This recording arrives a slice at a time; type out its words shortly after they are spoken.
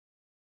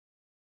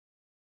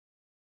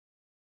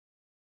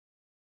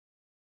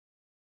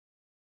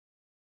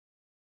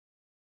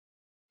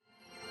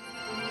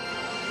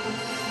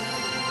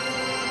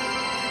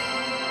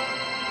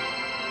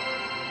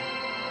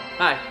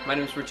Hi, my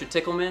name is Richard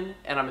Tichelman,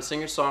 and I'm a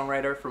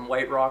singer-songwriter from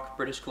White Rock,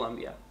 British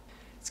Columbia.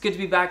 It's good to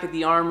be back at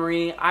the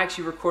Armory. I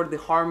actually recorded the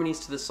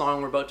harmonies to the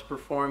song we're about to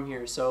perform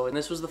here, and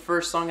this was the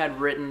first song I'd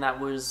written that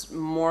was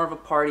more of a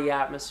party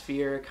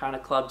atmosphere, kind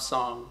of club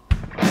song.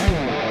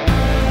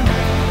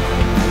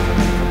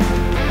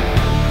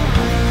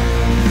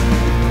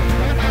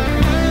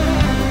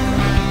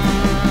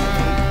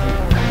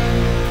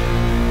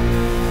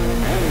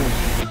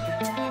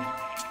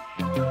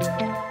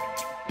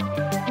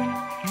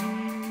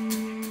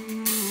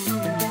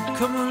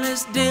 Come on,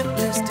 let's dip,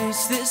 let's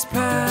ditch this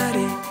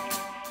party.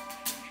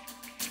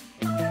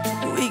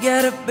 We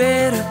got a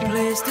better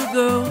place to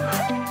go.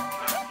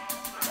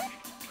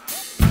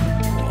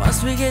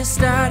 Once we get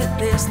started,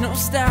 there's no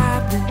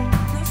stopping.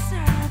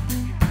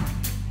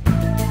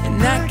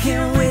 And I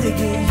can't wait to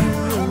get you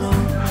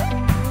alone.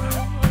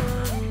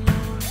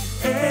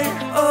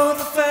 And oh,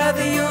 the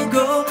further you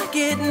go,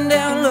 getting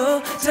down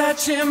low,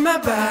 touching my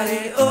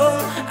body. Oh,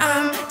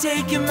 I'm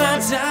taking my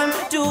time,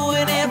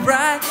 doing it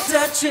right,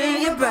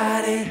 touching your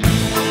body.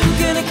 I'm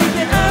gonna keep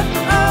it up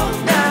all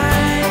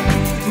night.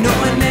 No,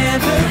 I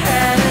never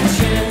had a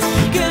chance.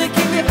 Gonna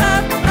keep it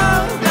up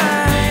all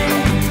night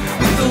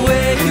with the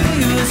way you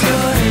use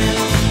your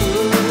hands.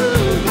 Ooh,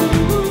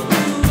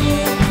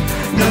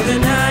 no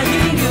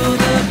denying you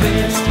the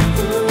best.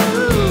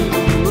 Ooh,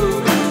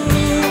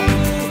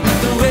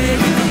 the way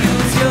you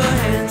use your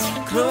hands.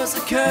 Close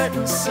the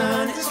curtain,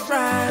 sun is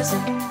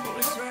rising.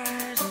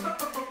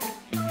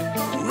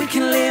 We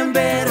can lay in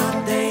bed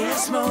all day and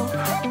smoke.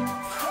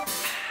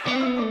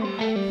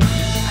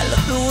 I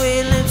love the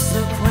way lips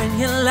look when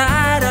you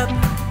light up.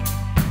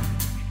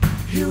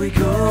 Here we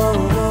go,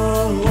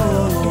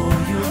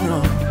 you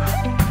know.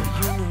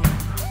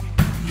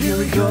 Here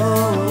we go,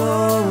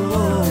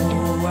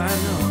 I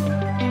know.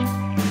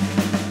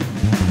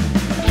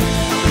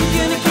 I'm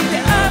gonna keep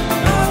it up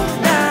all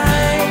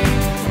night.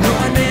 No,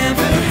 I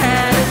never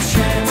had a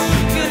chance.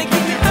 Gonna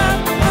keep it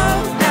up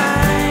all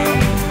night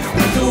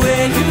with the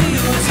way you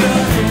use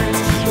your hands.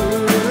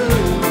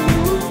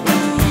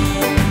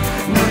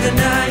 No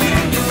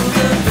denying you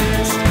the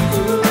best.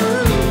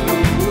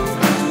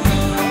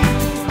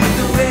 With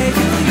the way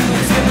you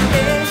use your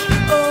hands.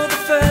 Oh, the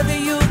further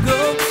you go,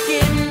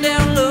 getting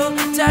down low,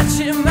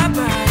 touching my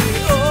body.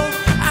 Oh,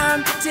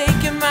 I'm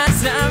taking my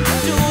time,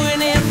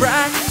 doing it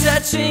right,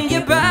 touching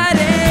your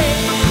body.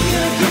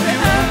 Gonna keep it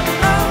up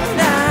all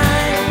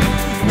night.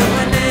 No,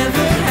 I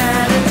never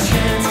had a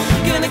chance.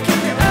 Gonna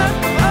keep it up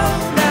all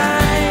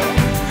night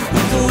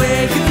with the way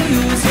you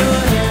use your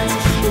hands.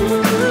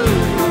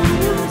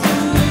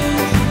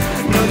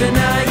 No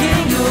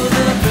denying you're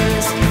the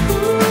best.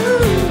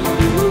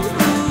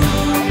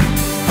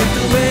 With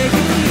the way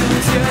you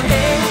use your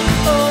hands.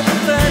 Oh, the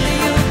further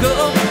you go,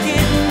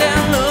 getting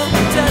down low,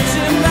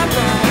 touching my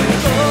body.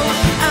 Oh,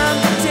 I'm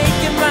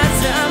taking my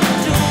time,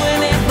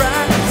 doing it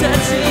right,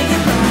 touching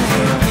your body.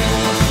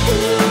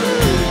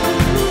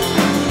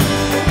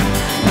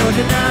 No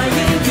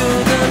denying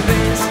you're the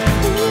best.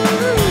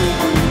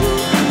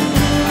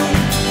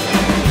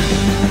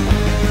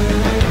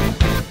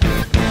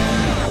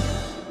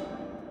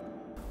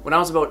 When I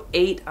was about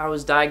 8, I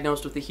was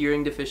diagnosed with a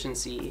hearing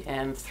deficiency,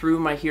 and through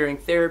my hearing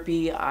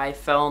therapy, I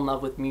fell in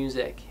love with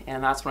music,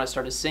 and that's when I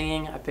started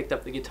singing. I picked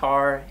up the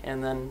guitar,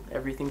 and then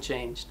everything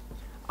changed.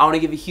 I want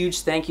to give a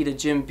huge thank you to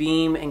Jim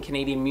Beam and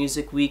Canadian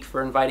Music Week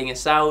for inviting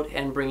us out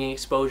and bringing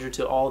exposure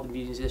to all the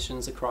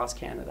musicians across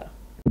Canada.